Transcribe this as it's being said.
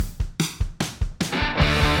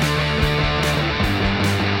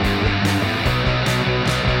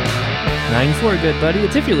Dying for a good buddy.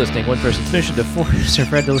 It's if you're listening, one person's mission to force your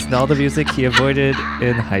friend to listen to all the music he avoided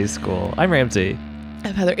in high school. I'm Ramsey.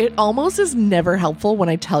 I'm Heather. It almost is never helpful when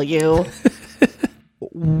I tell you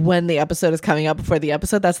when the episode is coming up before the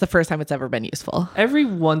episode. That's the first time it's ever been useful. Every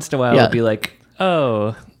once in a while, it'll be like,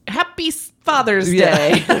 oh, happy Father's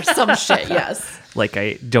Day or some shit. Yes. Like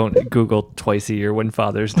I don't Google twice a year when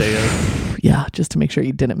Father's Day is. Yeah, just to make sure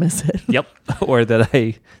you didn't miss it. Yep. Or that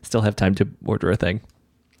I still have time to order a thing.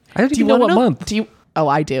 I don't even know what month. Oh,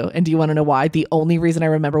 I do. And do you want to know why? The only reason I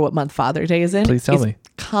remember what month Father's Day is in Please tell me.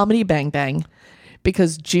 Comedy Bang Bang.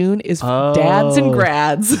 Because June is dads and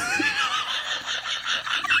grads. Yep.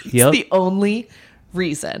 It's the only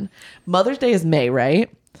reason. Mother's Day is May, right?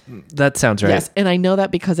 That sounds right. Yes, and I know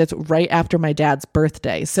that because it's right after my dad's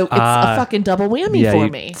birthday. So it's a fucking double whammy for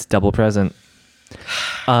me. It's double present.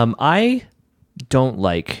 I don't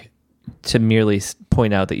like to merely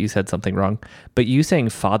point out that you said something wrong, but you saying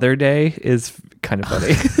Father Day is kind of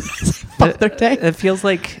funny. Father Day? It feels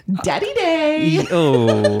like Daddy Day.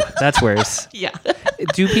 Oh, that's worse. Yeah.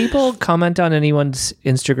 Do people comment on anyone's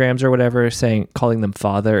Instagrams or whatever calling them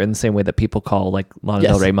father in the same way that people call like Lana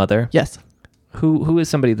Del Rey mother? Yes. Who is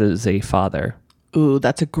somebody that is a father? Ooh,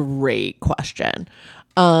 that's a great question.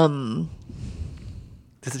 Does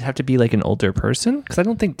it have to be like an older person? Because I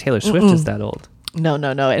don't think Taylor Swift is that old. No.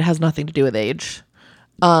 It has nothing to do with age.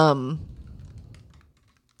 Damn,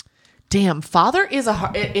 father is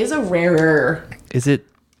a rarer. Is it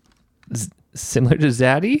similar to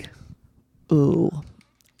Zaddy? Ooh,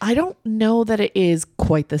 I don't know that it is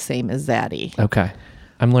quite the same as Zaddy. Okay,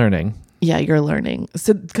 I'm learning. Yeah, you're learning.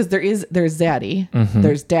 So because there's Zaddy,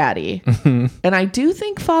 there's Daddy, and I do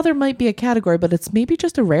think father might be a category, but it's maybe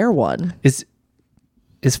just a rare one. Is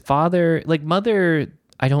father like mother?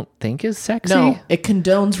 I don't think is sexy. No, it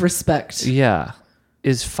condones respect. Yeah,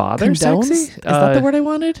 is father Condones? sexy? Is that the word I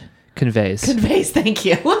wanted? Conveys. Thank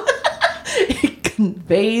you. It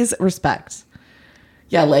conveys respect.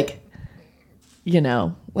 Yeah, like,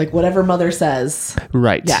 like whatever mother says.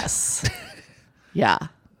 Right. Yes. Yeah.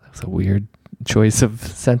 That's a weird choice of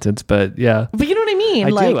sentence, but yeah. But you know what I mean? I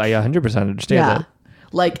like, do. I 100% understand that.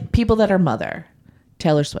 Like people that are mother.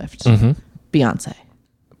 Taylor Swift. Beyonce.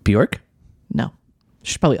 Bjork? No.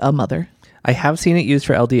 She's probably a mother. I have seen it used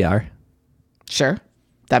for LDR. Sure.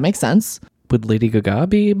 That makes sense. Would Lady Gaga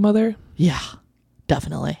be mother? Yeah.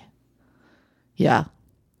 Definitely. Yeah.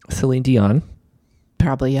 Celine Dion?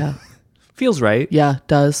 Probably, yeah. Feels right. Yeah,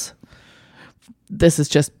 does. This is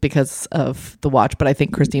just because of the watch, but I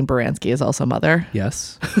think Christine Baranski is also mother.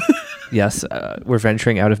 Yes. Yes. We're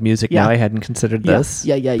venturing out of music now. I hadn't considered this.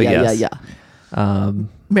 Yeah. Meryl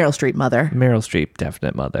Streep, mother. Meryl Streep,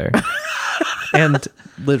 definite mother. And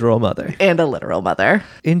literal mother. And a literal mother.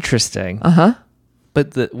 Interesting. Uh-huh.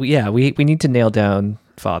 But we need to nail down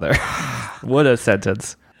father. What a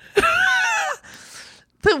sentence.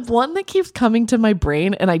 The one that keeps coming to my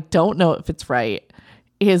brain, and I don't know if it's right,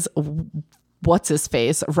 is what's his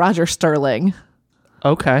face? Roger Sterling.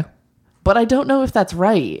 Okay. But I don't know if that's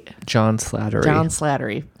right. John Slattery. John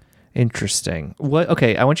Slattery. Interesting. What?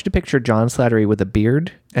 Okay, I want you to picture John Slattery with a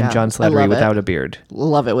beard and John Slattery without a beard.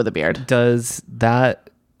 Love it with a beard. Does that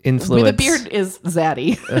influence? With a beard is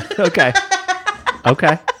Zaddy. Okay.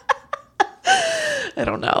 Okay. I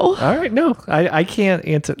don't know. All right. No, I can't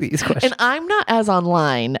answer these questions. And I'm not as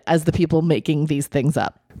online as the people making these things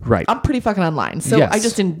up. Right. I'm pretty fucking online. So yes. I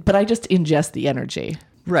just ingest the energy.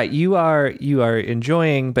 Right. You are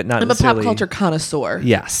enjoying, but not I'm necessarily. a pop culture connoisseur.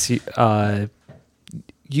 Yes.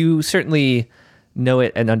 You certainly know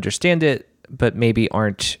it and understand it, but maybe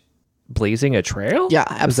aren't blazing a trail. Yeah,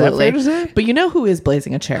 absolutely. Is that fair to say? But you know who is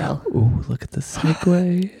blazing a trail? Ooh, look at the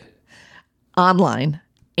segue. Online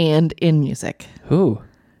and in music. Who?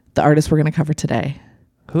 The artist we're going to cover today.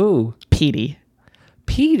 Who? Petey.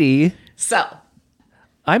 Petey? So.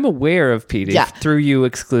 I'm aware of Petey through you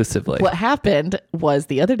exclusively. What happened was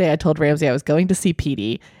the other day I told Ramsey I was going to see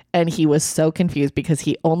Petey, and he was so confused because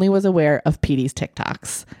he only was aware of Petey's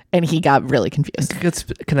TikToks, and he got really confused.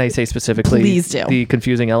 Can I say specifically Please do. The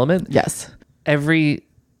confusing element? Yes. Every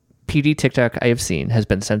Petey TikTok I have seen has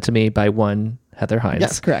been sent to me by one Heather Hines.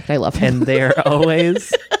 Yes, correct. I love him. And they're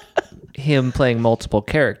always him playing multiple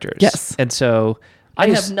characters. Yes. And so I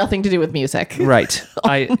have nothing to do with music. Right.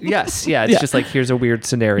 It's just like, here's a weird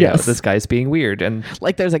scenario. Yes. This guy's being weird. And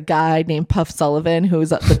like there's a guy named Puff Sullivan who's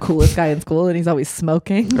the coolest guy in school, and he's always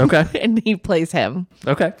smoking. Okay. And he plays him.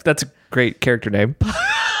 Okay. That's a great character name. Puff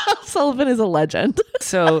Sullivan is a legend.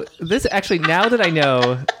 So this actually, now that I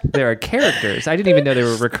know there are characters, I didn't even know there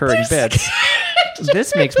were recurring bits.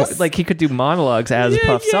 This makes more, like he could do monologues as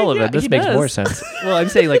Puff Sullivan. This makes more sense. Well, I'm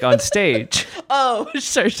saying like on stage. Oh,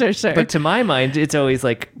 sure. But to my mind, it's always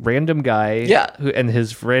like random guy and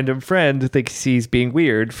his random friend thinks he's being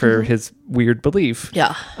weird for his weird belief.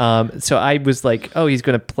 Yeah. So I was like, oh, he's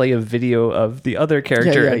going to play a video of the other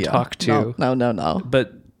character and talk to. No.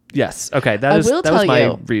 But yes. Okay. That was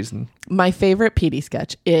my reason. My favorite Petey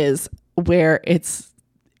sketch is where it's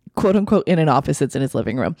quote unquote in an office. It's in his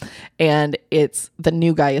living room. And it's the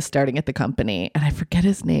new guy is starting at the company. And I forget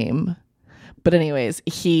his name. But anyways,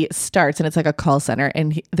 he starts and it's like a call center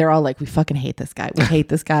and they're all like, we fucking hate this guy. We hate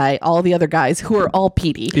this guy. All the other guys who are all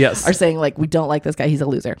Petey are saying like, we don't like this guy. He's a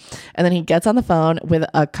loser. And then he gets on the phone with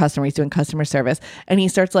a customer. He's doing customer service and he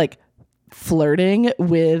starts like flirting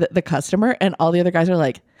with the customer. And all the other guys are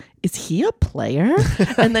like, is he a player?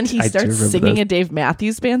 And then he starts singing a Dave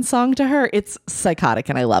Matthews Band song to her. It's psychotic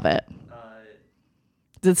and I love it.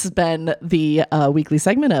 This has been the weekly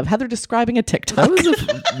segment of Heather describing a TikTok. That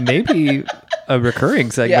was maybe a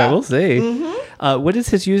recurring segment. Yeah. We'll see. Mm-hmm. What is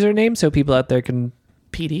his username so people out there can...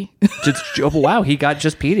 Petey. Oh, wow, he got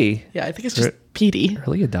just Petey. Yeah, I think it's just Petey.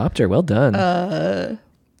 Early adopter. Well done.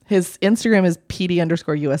 His Instagram is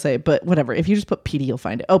Petey_USA, but whatever. If you just put Petey, you'll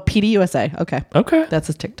find it. Oh, Petey USA. Okay. That's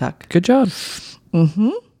his TikTok. Good job.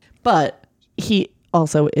 Mm-hmm. But he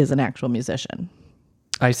also is an actual musician.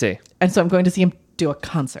 I see. And so I'm going to see him do a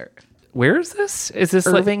concert. Where is this? Is this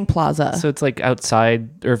Irving Plaza? So it's like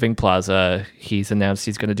outside Irving Plaza. He's announced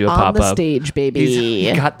he's going to do a pop-up. On the stage, baby.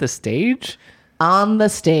 He got the stage? On the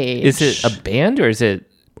stage. Is it a band or is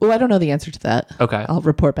it... Well, I don't know the answer to that. Okay. I'll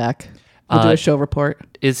report back. We'll do a show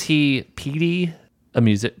report. Is he Petey, the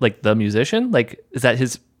musician? Like, is that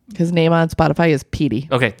his... His name on Spotify is Petey.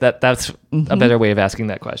 Okay, that's a better way of asking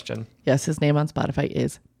that question. Yes, his name on Spotify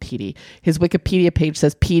is Petey. His Wikipedia page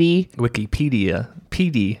says Petey. Wikipedia.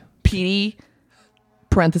 Petey,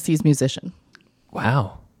 parentheses, musician.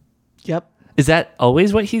 Wow. Yep. Is that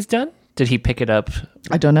always what he's done? Did he pick it up?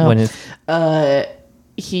 I don't know.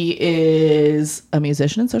 He is a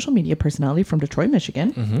musician and social media personality from Detroit,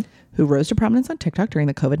 Michigan, who rose to prominence on TikTok during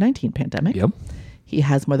the COVID-19 pandemic. Yep. He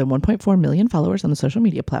has more than 1.4 million followers on the social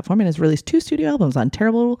media platform and has released 2 studio albums on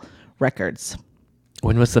Terrible Records.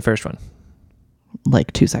 When was the first one?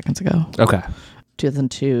 Like 2 seconds ago. Okay.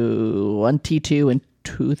 2022 and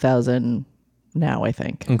 2000 now, I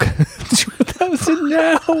think. Okay. 2000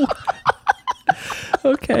 now.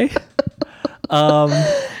 Okay.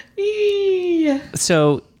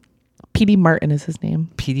 So Petey Martin is his name.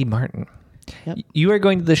 Petey Martin. Yep. You are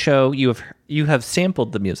going to the show. You have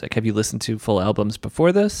sampled the music. Have you listened to full albums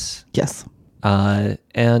before this? Yes.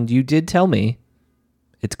 And you did tell me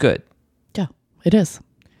it's good. Yeah, it is.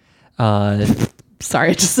 Sorry,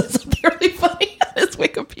 I just said something really funny on his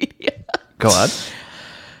Wikipedia. Go on.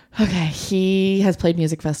 Okay, he has played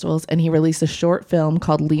music festivals and he released a short film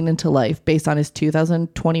called Lean Into Life based on his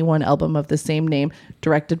 2021 album of the same name,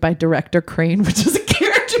 directed by Director Crane, which is a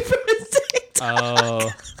character from his TikTok.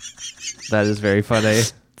 Oh, that is very funny.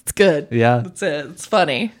 It's good. Yeah. That's it. It's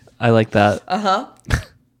funny. I like that. Uh-huh.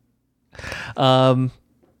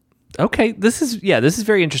 Okay, this is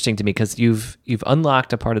very interesting to me because you've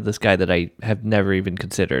unlocked a part of this guy that I have never even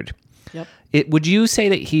considered. Yep. Would you say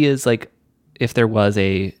that he is like, if there was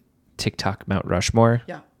a TikTok Mount Rushmore?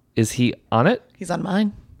 Yeah. Is he on it? He's on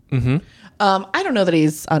mine. Mm-hmm. I don't know that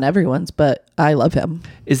he's on everyone's, but I love him.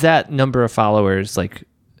 Is that number of followers like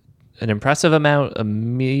an impressive amount, a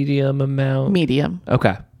medium amount? Medium.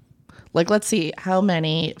 Okay. Like, let's see how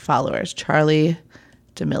many followers Charlie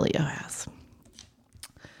D'Amelio has.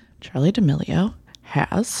 Charlie D'Amelio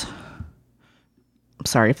has... I'm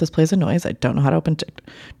sorry if this plays a noise. I don't know how to open TikTok.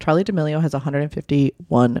 Charlie D'Amelio has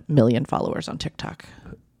 151 million followers on TikTok.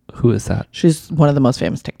 Who is that? She's one of the most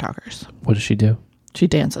famous TikTokers. What does she do? She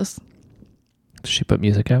dances. Does she put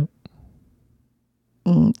music out?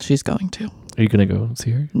 She's going to. Are you going to go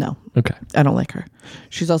see her? No. Okay. I don't like her.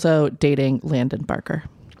 She's also dating Landon Barker.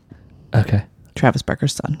 Okay. Travis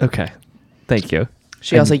Barker's son. Okay. Thank you.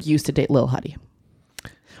 She also used to date Lil Huddy.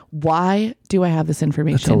 Why do I have this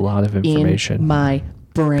information? That's a lot of information. In my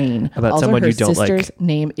brain. About also, someone you don't like. Her sister's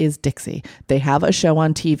name is Dixie. They have a show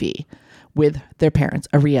on TV with their parents,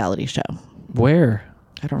 a reality show. Where?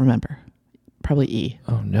 I don't remember. Probably E.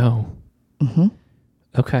 Oh, no. Mm-hmm.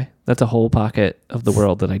 Okay. That's a whole pocket of the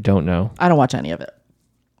world that I don't know. I don't watch any of it.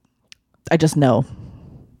 I just know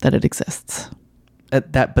that it exists.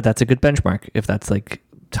 But that's a good benchmark if that's like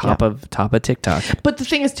top of TikTok. But the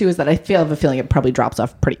thing is too is that I have a feeling it probably drops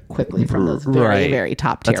off pretty quickly from those very, very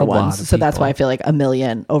top tier ones. So that's why I feel like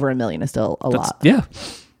over a million is still a lot. Yeah.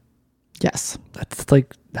 Yes. That's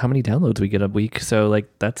like how many downloads we get a week. So like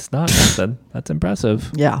that's not nothing. That's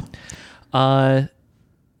impressive. Yeah.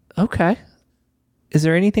 Okay. Is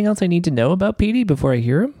there anything else I need to know about Petey before I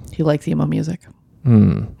hear him? He likes emo music.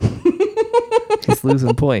 He's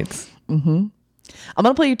losing points. I'm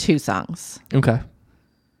gonna play you 2 songs. Okay.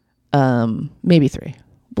 Maybe 3.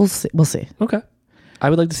 We'll see. Okay. I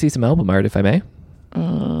would like to see some album art, if I may.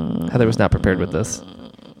 Heather was not prepared with this.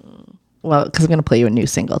 Well, because I'm gonna play you a new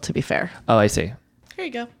single. To be fair. Oh, I see. Here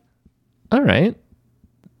you go. All right.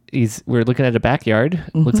 We're looking at a backyard.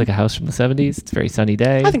 Looks like a house from the 70s. It's a very sunny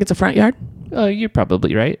day. I think it's a front yard. Oh, you're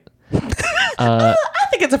probably right. I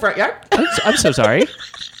think it's a front yard. I'm so sorry.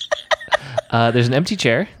 There's an empty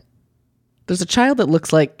chair. There's a child that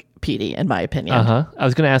looks like Petey, in my opinion. I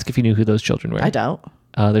was going to ask if you knew who those children were. I don't.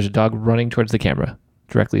 There's a dog running towards the camera,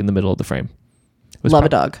 directly in the middle of the frame. Love a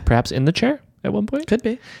dog. Perhaps in the chair at one point? Could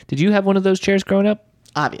be. Did you have one of those chairs growing up?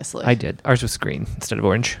 Obviously. I did. Ours was green instead of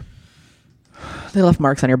orange. They left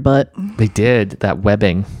marks on your butt. They did. That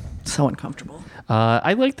webbing. So uncomfortable.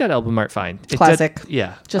 I like that album art fine. Classic.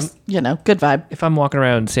 Yeah. Just, good vibe. If I'm walking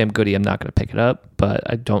around Sam Goody, I'm not going to pick it up, but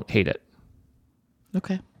I don't hate it.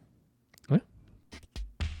 Okay. What?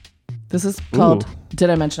 This is called Did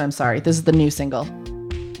I Mention I'm Sorry? This is the new single.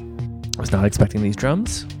 I was not expecting these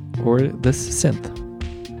drums or this synth.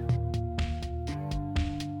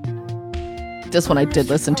 This one I did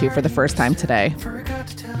listen to for the first time today.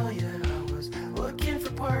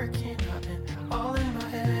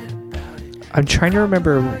 I'm trying to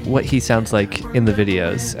remember what he sounds like in the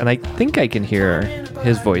videos, and I think I can hear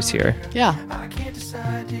his voice here. Yeah.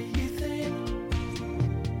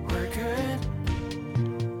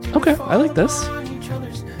 Okay, I like this.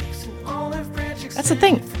 That's the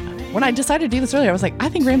thing. When I decided to do this earlier, I was like, I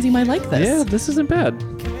think Ramsey might like this. Yeah, this isn't bad.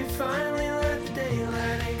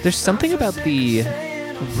 There's something about the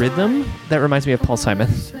rhythm that reminds me of Paul Simon.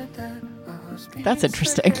 That's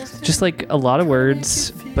interesting. Just like a lot of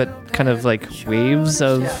words, but kind of like waves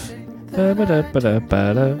of.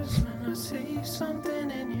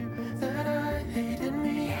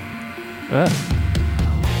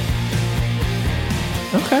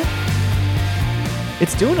 Okay.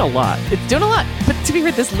 It's doing a lot. It's doing a lot. But to be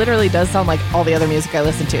fair, this literally does sound like all the other music I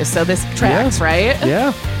listen to. So this tracks, right?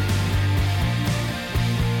 Yeah.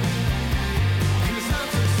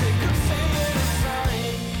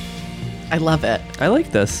 I love it. I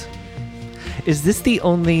like this. Is this the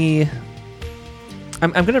only...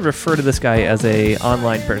 I'm going to refer to this guy as a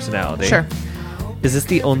online personality. Sure. Is this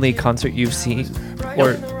the only concert you've seen?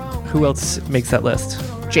 Or who else makes that list?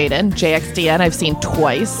 Jaden, JXDN, I've seen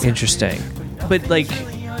twice. Interesting. But like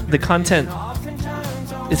the content,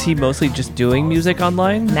 is he mostly just doing music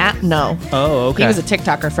online? No. Oh, okay. He was a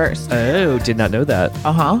TikToker first. Oh, did not know that.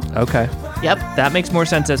 Uh-huh. Okay. Yep. That makes more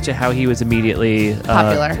sense as to how he was immediately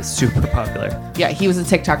popular. Super popular. Yeah, he was a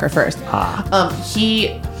TikToker first.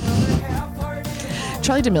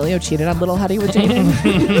 Charlie D'Amelio cheated on Little Huddy with Jaden.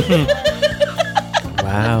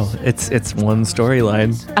 Wow. It's one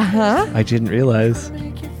storyline. Uh-huh. I didn't realize.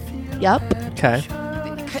 Yep. Okay.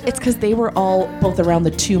 It's because they were all both around the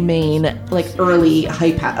 2 main, like, early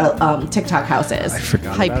TikTok houses. I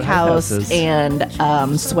forgot Hype about House houses.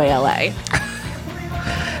 and Sway LA.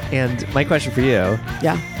 And my question for you,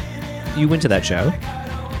 Yeah. you went to that show.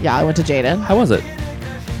 Yeah, I went to Jaden. How was it?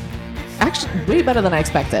 Actually, way better than I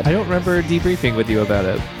expected. I don't remember debriefing with you about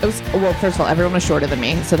it. It was, well, first of all, everyone was shorter than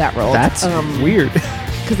me, so that rolled. That's weird.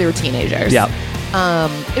 Because they were teenagers. Yeah.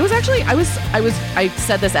 It was actually, I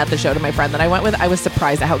said this at the show to my friend that I went with. I was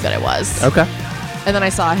surprised at how good it was. Okay. And then I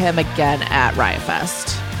saw him again at Riot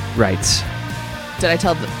Fest. Right. Did I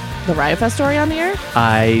tell the Riot Fest story on the air?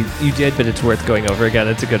 You did, but it's worth going over again.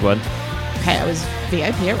 It's a good one. Okay, I was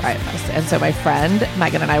VIP at Riot Fest. And so my friend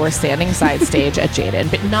Megan and I were standing side stage at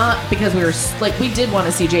Jaden, but not because we were, like, we did want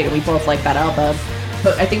to see Jaden. We both liked that album.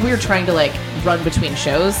 But I think we were trying to, like, run between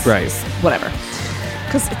shows. Right. Whatever.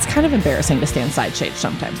 Because it's kind of embarrassing to stand side stage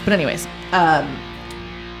sometimes. But anyways,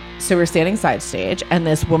 so we're standing side stage, and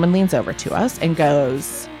this woman leans over to us and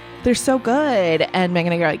goes, "They're so good." And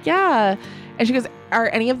Megan and I are like, "Yeah." And she goes, "Are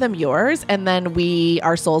any of them yours?" And then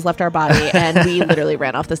our souls left our body, and we literally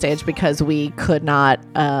ran off the stage because we could not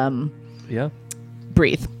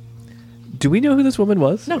breathe. Do we know who this woman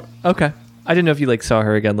was? No. Okay. I didn't know if you like saw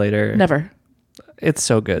her again later. Never. It's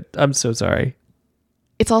so good. I'm so sorry.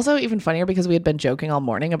 It's also even funnier because we had been joking all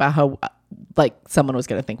morning about how, like, someone was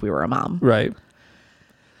going to think we were a mom. Right.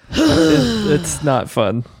 It's not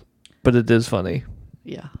fun, but it is funny.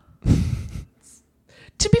 Yeah.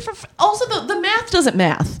 To be fair, also the math doesn't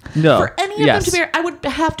math. No. For any of them to be, I would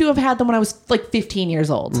have to have had them when I was like 15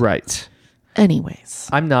 years old. Right. Anyways.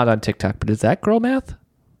 I'm not on TikTok, but is that girl math?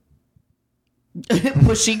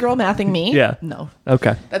 Was she girl mathing me? Yeah. No.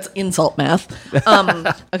 Okay. That's insult math.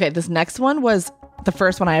 Okay, this next one was the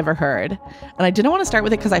first one I ever heard, and I didn't want to start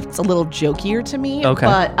with it because it's a little jokier to me. Okay.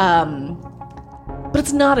 But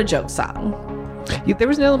it's not a joke song. There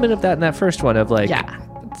was an element of that in that first one of like, Yeah.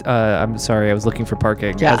 I'm sorry, I was looking for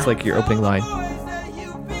parking. Yeah. That's like your opening line.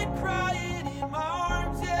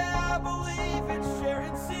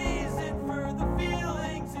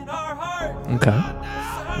 Okay.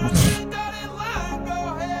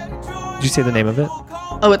 Did you say the name of it?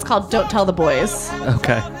 Oh, it's called Don't Tell the Boys,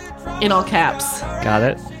 Okay. in all caps. Got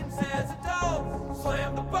it.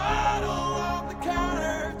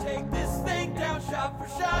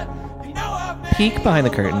 Peek behind the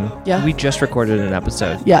curtain. Yeah. We just recorded an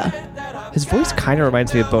episode. Yeah. His voice kind of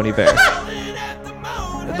reminds me of Boney Bear.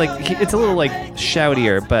 Like, it's a little like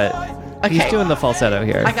shoutier, but he's Okay. doing the falsetto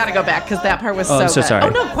here. I gotta go back because that part was Oh, so I'm so good. sorry. Oh,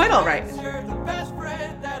 no, quite all right.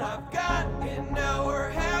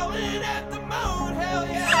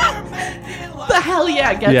 The hell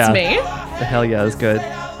yeah gets me. The hell yeah is good.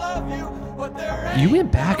 You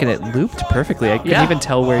went back and it looped perfectly. I couldn't Yeah. even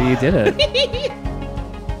tell where you did it.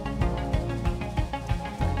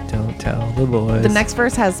 Don't tell the boys. The next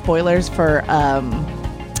verse has spoilers for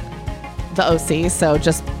the OC, so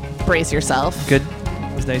just brace yourself. Good.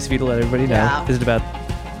 It was nice of you to let everybody know. Yeah. Is it about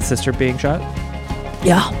sister being shot?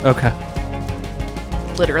 Yeah, Okay.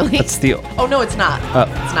 literally. That's the. Oh no, it's not. Oh.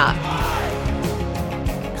 It's not.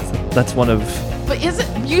 That's one of. But is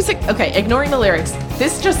it music? Okay, ignoring the lyrics,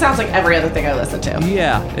 this just sounds like every other thing I listen to.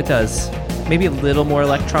 Yeah, it does. Maybe a little more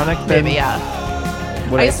electronic. Than Maybe, yeah.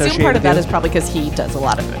 What I assume associate part of with that you. is probably because he does a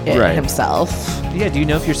lot of it Right. himself. Yeah. Do you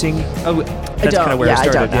know if you're seeing? Oh, I that's don't. kind of where Yeah,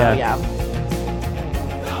 it started. I don't know. Yeah.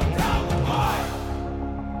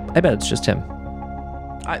 I bet it's just him.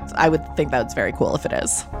 I would think that's very cool if it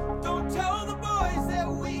is. Don't tell the boys that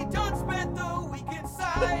we done spent the week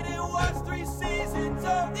inside and watched 3 seasons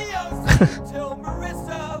of the OC till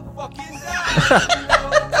Marissa fucking died.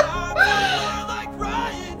 You're like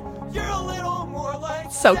Ryan, you're a little more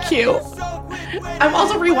like So cute. so quick when I'm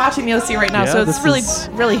also rewatching the OC right now, Yeah, so it's this is-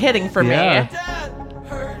 really hitting for Yeah. me. Dad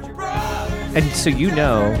heard your brothers. And so you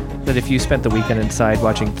know that if you spent the weekend inside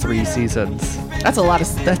watching 3 seasons, That's a lot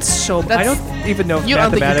of. That's so I That's- don't even know if you don't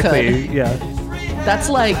think you mathematically. Yeah. That's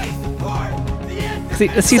like See,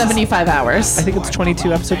 a season, 75 hours. I think it's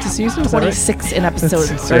 22 episodes a season. Is that right? 26 in episodes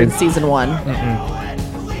That's or in insane. season 1.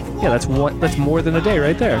 Yeah, that's one. That's more than a day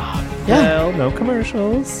right there. Yeah. Well, no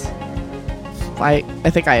commercials. I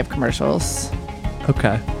think I have commercials.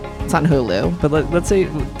 Okay. It's on Hulu. But let's say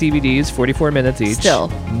DVDs, 44 minutes each. Still.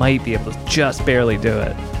 Might be able to just barely do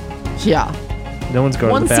it. Yeah. No one's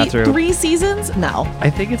going to the bathroom. 3 seasons? No. I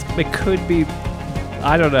think it could be.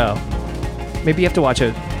 I don't know. Maybe you have to watch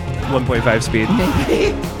it 1.5 speed.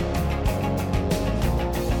 Maybe.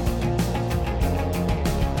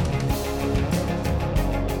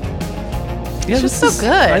 Yeah, It's just this so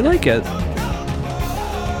good. I like it.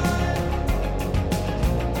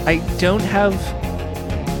 I don't have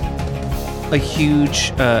a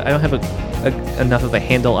huge. I don't have enough of a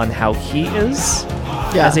handle on how he is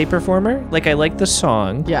Yeah. as a performer. Like, I like the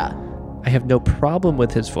song. Yeah. I have no problem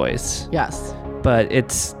with his voice, Yes. but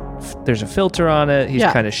there's a filter on it. He's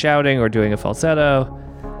Yeah. kind of shouting or doing a falsetto.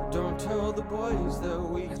 Don't tell the boys that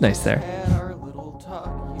we Nice just there. had our little talk.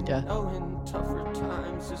 You Yeah. know, in tougher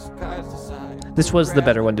times, just guys decide. This was the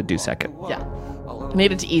better one to do second. Yeah.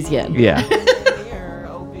 Needed to ease you in. Yeah. Here,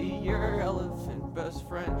 I'll be your elephant best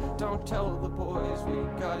friend. Don't tell the boys we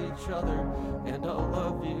got each other, and I'll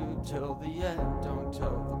love you till the end. Don't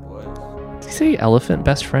tell the boys. Did you say elephant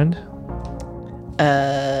best friend?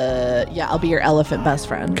 Yeah, I'll be your elephant best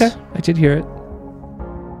friend. Okay, I did hear it.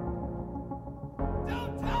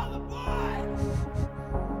 Don't tell the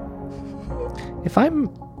boys. If I'm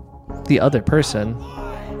the other person,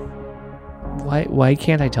 why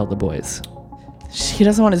can't I tell the boys? He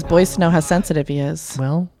doesn't want his boys to know how sensitive he is.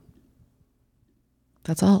 Well,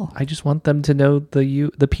 That's all. I just want them to know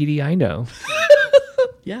the PD I know.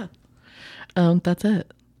 Yeah. That's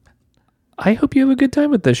it. I hope you have a good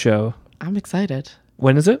time with this show. I'm excited.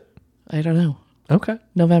 When is it? I don't know. Okay.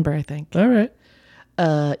 November, I think. All right.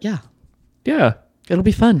 Yeah. Yeah. It'll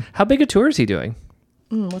be fun. How big a tour is he doing?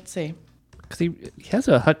 Let's see. Because he has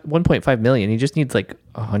 1.5 million. He just needs like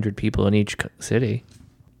 100 people in each city.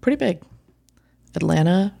 Pretty big.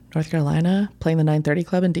 Atlanta, North Carolina, playing the 930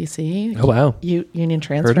 Club in DC. Oh, wow. Union Heard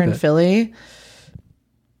Transfer of in it. Philly.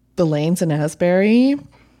 The Lanes in Asbury.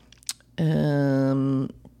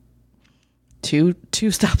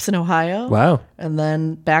 Two stops in Ohio. Wow. And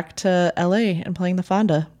then back to LA and playing the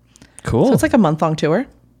Fonda. Cool. So it's like a month-long tour.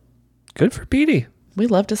 Good for Petey. We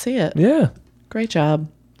love to see it. Yeah. Great job.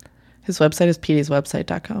 His website is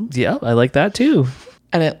petyswebsite.com. Yeah, I like that too.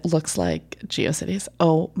 and it looks like GeoCities.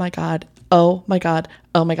 Oh my God. Oh my God.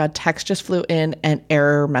 Oh my God. Text just flew in and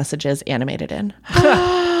error messages animated in.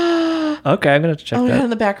 Okay, I'm going to check Oh my that. God.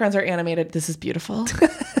 And the backgrounds are animated. This is beautiful.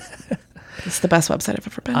 It's the best website I've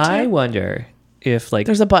ever been to. I wonder if like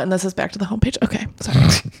There's a button that says back to the homepage. Okay.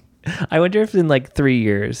 Sorry. I wonder if in like 3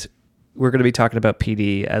 years we're going to be talking about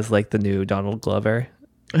PD as like the new Donald Glover.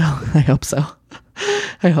 Oh, I hope so.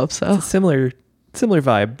 I hope so. Similar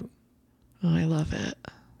vibe. Oh, I love it.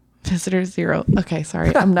 Visitor 0. Okay,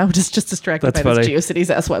 sorry. I'm now just distracted That's by this funny. GeoCities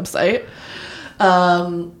ass website.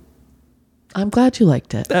 I'm glad you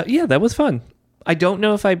liked it. Yeah, that was fun. I don't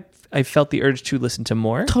know if I felt the urge to listen to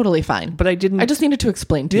more, Totally fine. but I didn't. I just needed to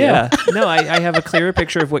explain to yeah, you. no, I have a clearer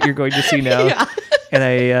picture of what you're going to see now, Yeah. and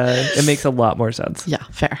it makes a lot more sense. Yeah,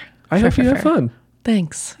 fair. I Fair, hope you fair, have fair. fun.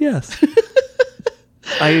 Thanks. Yes.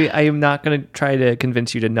 I am not going to try to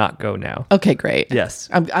convince you to not go now. Okay, great. Yes.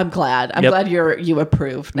 I'm glad. I'm Yep. glad you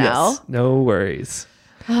approve now. Yes. No worries.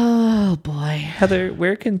 Oh boy. Heather,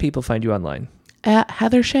 where can people find you online? At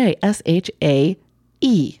Heather Shea,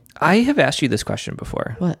 SHAE. I have asked you this question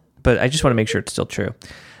before. What? But I just want to make sure it's still true.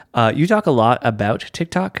 You talk a lot about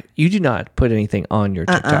TikTok. You do not put anything on your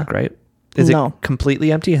TikTok, right? Is No. it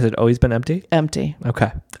completely empty? Has it always been empty? Empty.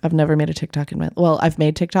 Okay. I've never made a TikTok in my I've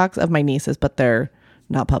made TikToks of my nieces, but they're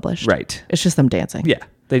not published. Right. It's just them dancing. Yeah.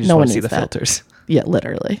 They just No want one to see the needs that. filters. Yeah,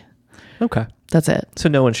 literally. Okay. That's it. So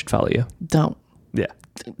no one should follow you. Don't Yeah.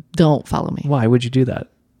 follow me. Why would you do that?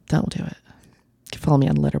 Don't do it. You can follow me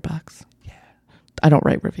on Litterbox. Yeah. I don't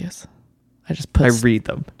write reviews. I just put I read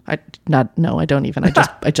them. I don't even.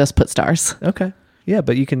 I just put stars. Okay. Yeah,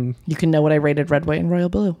 but you can. You can know what I rated Red, White, and Royal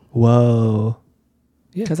Blue Whoa.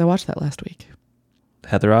 because I watched that last week.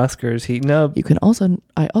 Heather Oscars heating up.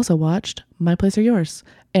 I also watched My Place or Yours,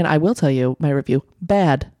 and I will tell you my review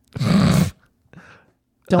bad.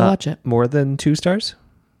 Don't watch it. More than 2 stars?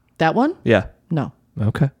 That one? Yeah. No,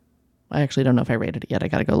 Okay. I actually don't know if I rated it yet. I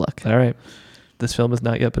gotta go look. All right. This film has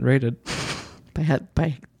not yet been rated. By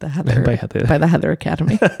the Heather By Heather. by the Heather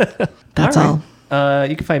Academy. That's all.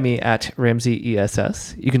 You can find me at Ramsey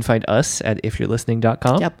ESS. You can find us at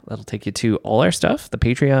ifyou'relistening.com. Yep. That'll take you to all our stuff, the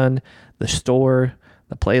Patreon, the store,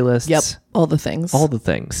 the playlists. Yep, all the things. All the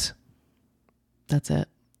things. That's it.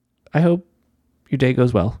 I hope your day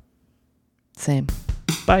goes well. Same.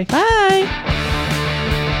 Bye. Bye.